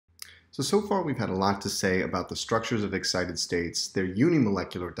So far we've had a lot to say about the structures of excited states, their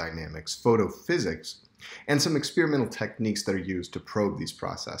unimolecular dynamics, photophysics, and some experimental techniques that are used to probe these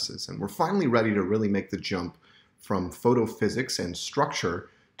processes. And we're finally ready to really make the jump from photophysics and structure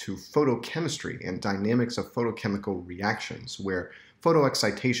to photochemistry and dynamics of photochemical reactions, where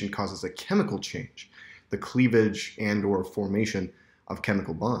photoexcitation causes a chemical change, the cleavage and/or formation of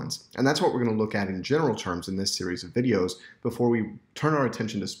chemical bonds. And that's what we're going to look at in general terms in this series of videos before we turn our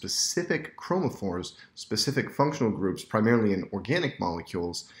attention to specific chromophores, specific functional groups, primarily in organic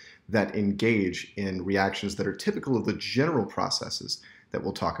molecules that engage in reactions that are typical of the general processes that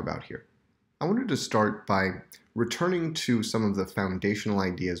we'll talk about here. I wanted to start by returning to some of the foundational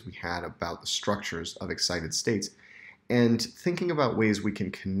ideas we had about the structures of excited states and thinking about ways we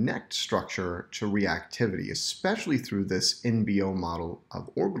can connect structure to reactivity, especially through this NBO model of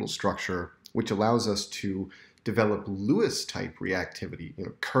orbital structure, which allows us to develop Lewis-type reactivity,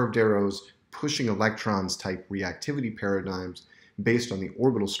 curved arrows, pushing electrons type reactivity paradigms based on the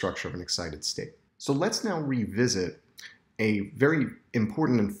orbital structure of an excited state. So let's now revisit a very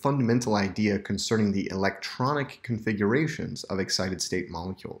important and fundamental idea concerning the electronic configurations of excited state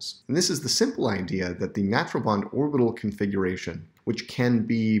molecules. And this is the simple idea that the natural bond orbital configuration, which can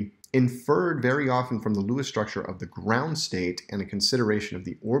be inferred very often from the Lewis structure of the ground state and a consideration of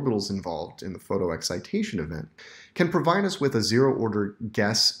the orbitals involved in the photoexcitation event, can provide us with a zero-order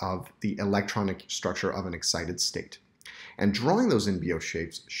guess of the electronic structure of an excited state. And drawing those NBO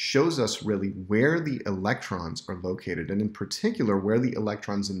shapes shows us really where the electrons are located, and in particular where the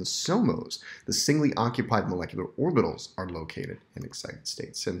electrons in the SOMOs, the singly occupied molecular orbitals, are located in excited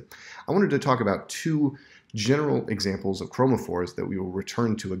states. And I wanted to talk about two general examples of chromophores that we will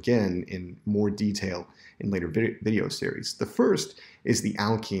return to again in more detail in later video series. The first is the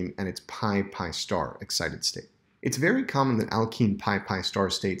alkene and its pi-pi star excited state. It's very common that alkene pi-pi star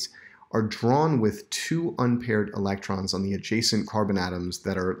states are drawn with two unpaired electrons on the adjacent carbon atoms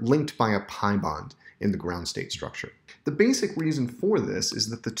that are linked by a pi bond in the ground state structure. The basic reason for this is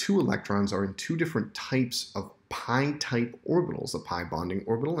that the two electrons are in two different types of pi-type orbitals, a pi bonding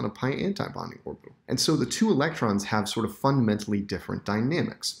orbital and a pi anti-bonding orbital. And so the two electrons have sort of fundamentally different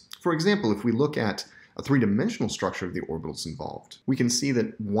dynamics. For example, if we look at a three-dimensional structure of the orbitals involved, we can see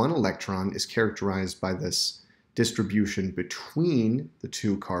that one electron is characterized by this distribution between the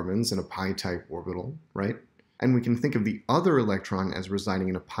two carbons in a pi-type orbital, right? And we can think of the other electron as residing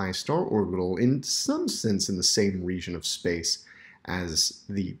in a pi star orbital in some sense in the same region of space as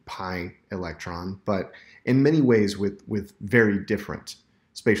the pi electron, but in many ways with very different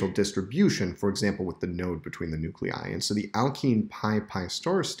spatial distribution, for example, with the node between the nuclei. And so the alkene pi-pi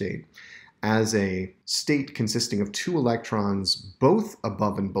star state as a state consisting of two electrons both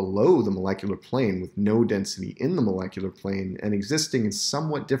above and below the molecular plane with no density in the molecular plane and existing in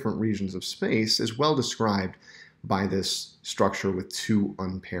somewhat different regions of space is well described by this structure with two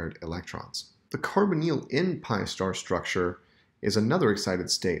unpaired electrons. The carbonyl in pi star structure is another excited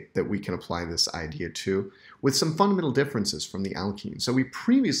state that we can apply this idea to with some fundamental differences from the alkene. So we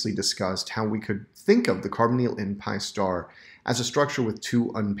previously discussed how we could think of the carbonyl in pi star as a structure with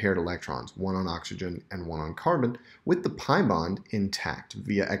two unpaired electrons, one on oxygen and one on carbon, with the pi bond intact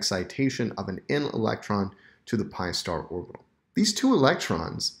via excitation of an N electron to the pi star orbital. These two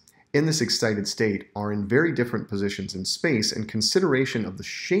electrons in this excited state are in very different positions in space, and consideration of the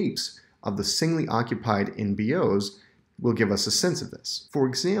shapes of the singly occupied NBOs will give us a sense of this. For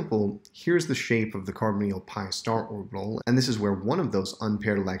example, here's the shape of the carbonyl pi star orbital, and this is where one of those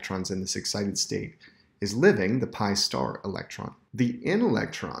unpaired electrons in this excited state is living, the pi star electron. The N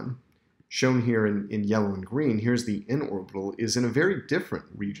electron, shown here in yellow and green, here's the N orbital, is in a very different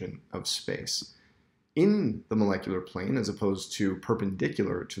region of space in the molecular plane as opposed to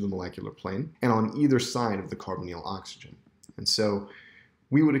perpendicular to the molecular plane and on either side of the carbonyl oxygen. And so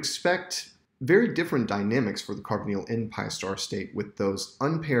we would expect very different dynamics for the carbonyl in pi star state with those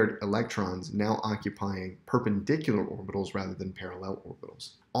unpaired electrons now occupying perpendicular orbitals rather than parallel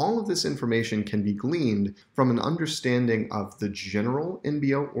orbitals. All of this information can be gleaned from an understanding of the general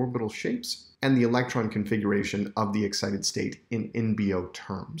NBO orbital shapes and the electron configuration of the excited state in NBO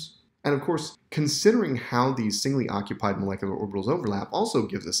terms. And of course, considering how these singly occupied molecular orbitals overlap also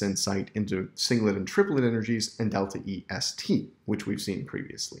gives us insight into singlet and triplet energies and delta EST, which we've seen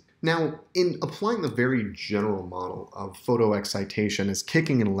previously. Now, in applying the very general model of photoexcitation as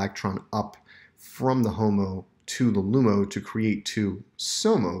kicking an electron up from the HOMO to the LUMO to create two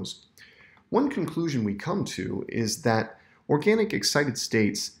SOMOs, one conclusion we come to is that organic excited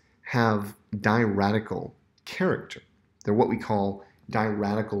states have diradical character. They're what we call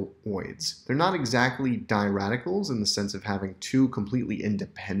diradicaloids. They're not exactly diradicals in the sense of having two completely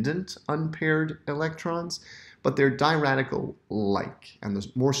independent unpaired electrons, but they're diradical-like, and the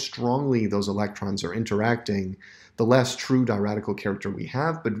more strongly those electrons are interacting, the less true diradical character we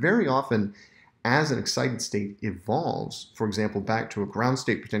have. But very often, as an excited state evolves, for example, back to a ground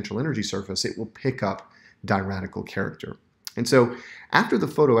state potential energy surface, it will pick up diradical character. And so after the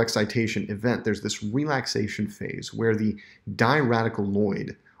photoexcitation event, there's this relaxation phase where the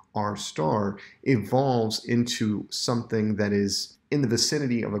diradicaloid, R star, evolves into something that is in the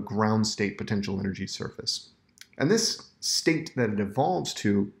vicinity of a ground state potential energy surface. And this state that it evolves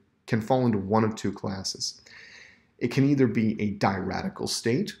to can fall into one of two classes. It can either be a diradical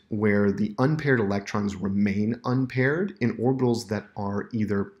state, where the unpaired electrons remain unpaired in orbitals that are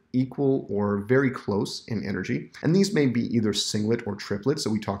either equal or very close in energy. And these may be either singlet or triplet,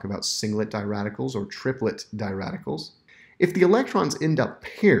 so we talk about singlet diradicals or triplet diradicals. If the electrons end up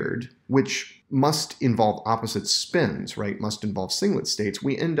paired, which must involve opposite spins, right, must involve singlet states,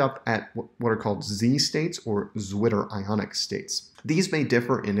 we end up at what are called Z states or Zwitter ionic states. These may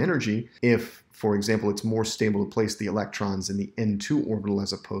differ in energy if, for example, it's more stable to place the electrons in the N2 orbital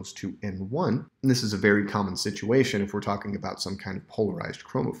as opposed to N1. And this is a very common situation if we're talking about some kind of polarized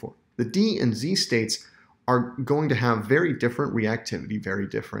chromophore. The D and Z states are going to have very different reactivity, very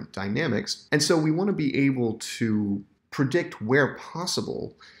different dynamics. And so we want to be able to predict where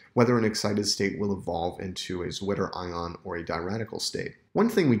possible whether an excited state will evolve into a Zwitter ion or a diradical state. One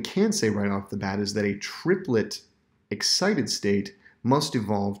thing we can say right off the bat is that a triplet excited state must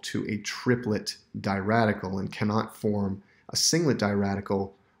evolve to a triplet diradical and cannot form a singlet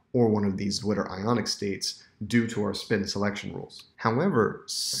diradical or one of these Zwitter ionic states due to our spin selection rules. However,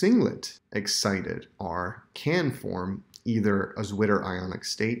 singlet excited R can form either a Zwitter ionic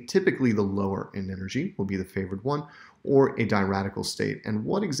state, typically the lower in energy will be the favored one, or a diradical state. And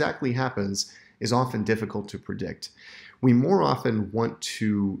what exactly happens is often difficult to predict. We more often want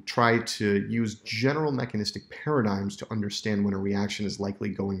to try to use general mechanistic paradigms to understand when a reaction is likely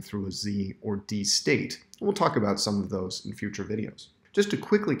going through a Z or D state. We'll talk about some of those in future videos. Just to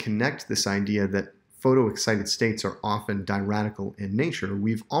quickly connect this idea that photoexcited states are often diradical in nature,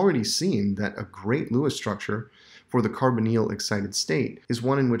 we've already seen that a great Lewis structure for the carbonyl excited state is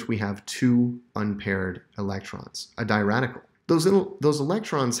one in which we have two unpaired electrons, a diradical. Those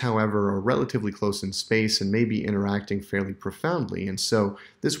electrons, however, are relatively close in space and may be interacting fairly profoundly, and so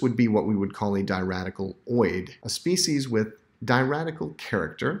this would be what we would call a diradicaloid, a species with diradical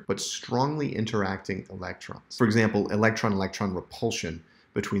character but strongly interacting electrons. For example, electron-electron repulsion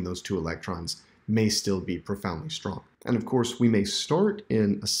between those two electrons may still be profoundly strong. And of course, we may start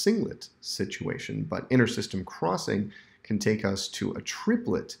in a singlet situation, but intersystem crossing can take us to a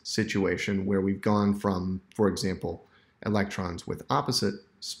triplet situation where we've gone from, for example, electrons with opposite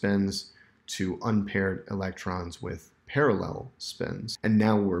spins to unpaired electrons with parallel spins. And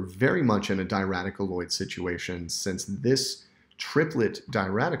now we're very much in a diradicaloid situation, since this triplet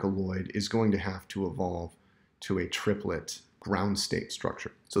diradicaloid is going to have to evolve to a triplet ground state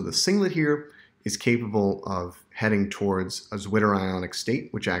structure. So the singlet here is capable of heading towards a Zwitter ionic state,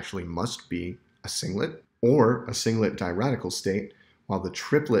 which actually must be a singlet, or a singlet diradical state, while the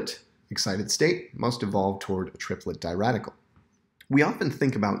triplet excited state must evolve toward a triplet diradical. We often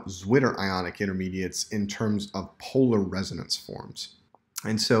think about Zwitter ionic intermediates in terms of polar resonance forms.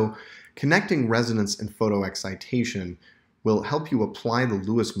 And so connecting resonance and photoexcitation will help you apply the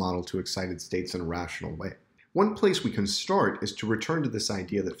Lewis model to excited states in a rational way. One place we can start is to return to this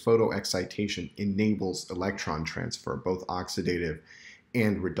idea that photoexcitation enables electron transfer, both oxidative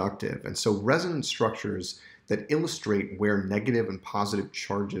and reductive. And so resonance structures that illustrate where negative and positive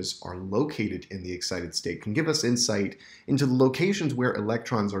charges are located in the excited state can give us insight into the locations where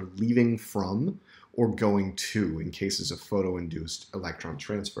electrons are leaving from or going to in cases of photoinduced electron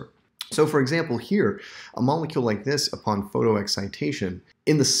transfer. So for example, here, a molecule like this, upon photoexcitation,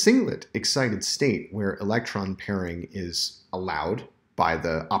 in the singlet excited state where electron pairing is allowed by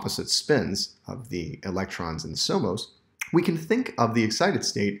the opposite spins of the electrons in the SOMOS, we can think of the excited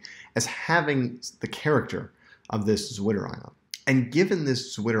state as having the character of this Zwitter ion. And given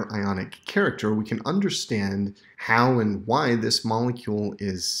this Zwitter ionic character, we can understand how and why this molecule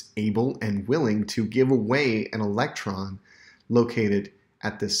is able and willing to give away an electron located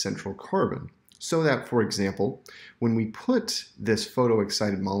at this central carbon. So that, for example, when we put this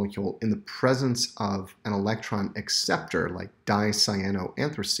photoexcited molecule in the presence of an electron acceptor like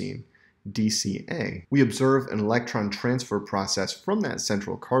dicyanoanthracene, DCA, we observe an electron transfer process from that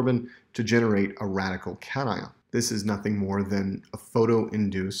central carbon to generate a radical cation. This is nothing more than a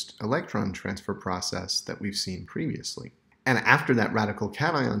photo-induced electron transfer process that we've seen previously. And after that radical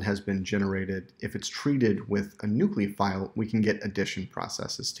cation has been generated, if it's treated with a nucleophile, we can get addition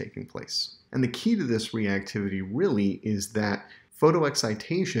processes taking place. And the key to this reactivity really is that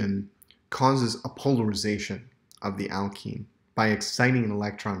photoexcitation causes a polarization of the alkene by exciting an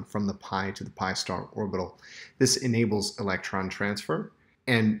electron from the pi to the pi star orbital. This enables electron transfer,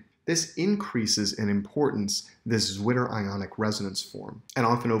 and this increases in importance this Zwitter ionic resonance form and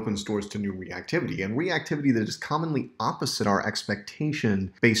often opens doors to new reactivity, and reactivity that is commonly opposite our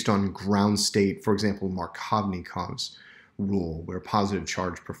expectation based on ground state, for example, Markovnikov's rule, where positive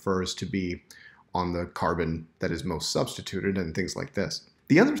charge prefers to be on the carbon that is most substituted and things like this.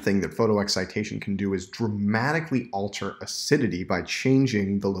 The other thing that photoexcitation can do is dramatically alter acidity by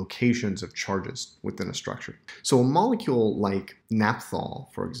changing the locations of charges within a structure. So a molecule like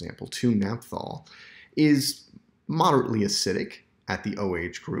naphthol, for example, 2-naphthol, is moderately acidic at the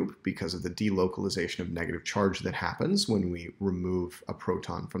OH group because of the delocalization of negative charge that happens when we remove a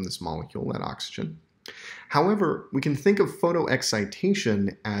proton from this molecule, that oxygen. However, we can think of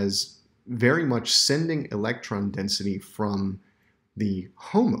photoexcitation as very much sending electron density from the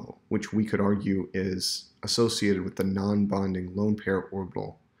HOMO, which we could argue is associated with the non-bonding lone pair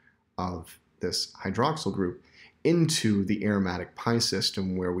orbital of this hydroxyl group, into the aromatic pi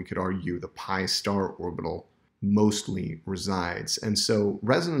system, where we could argue the pi star orbital mostly resides. And so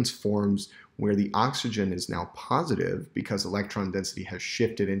resonance forms where the oxygen is now positive because electron density has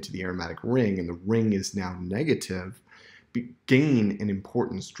shifted into the aromatic ring and the ring is now negative, gain in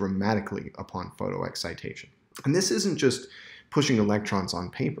importance dramatically upon photoexcitation. And this isn't just pushing electrons on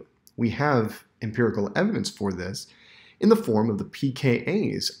paper. We have empirical evidence for this in the form of the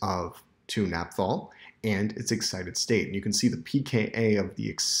pKa's of 2-naphthol and its excited state. And you can see the pKa of the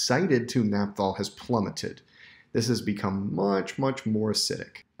excited 2-naphthol has plummeted. This has become much, much more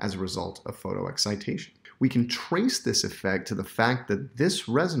acidic as a result of photoexcitation. We can trace this effect to the fact that this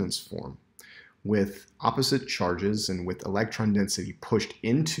resonance form, with opposite charges and with electron density pushed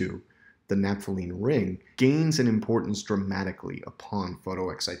into the naphthalene ring, gains in importance dramatically upon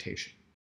photoexcitation.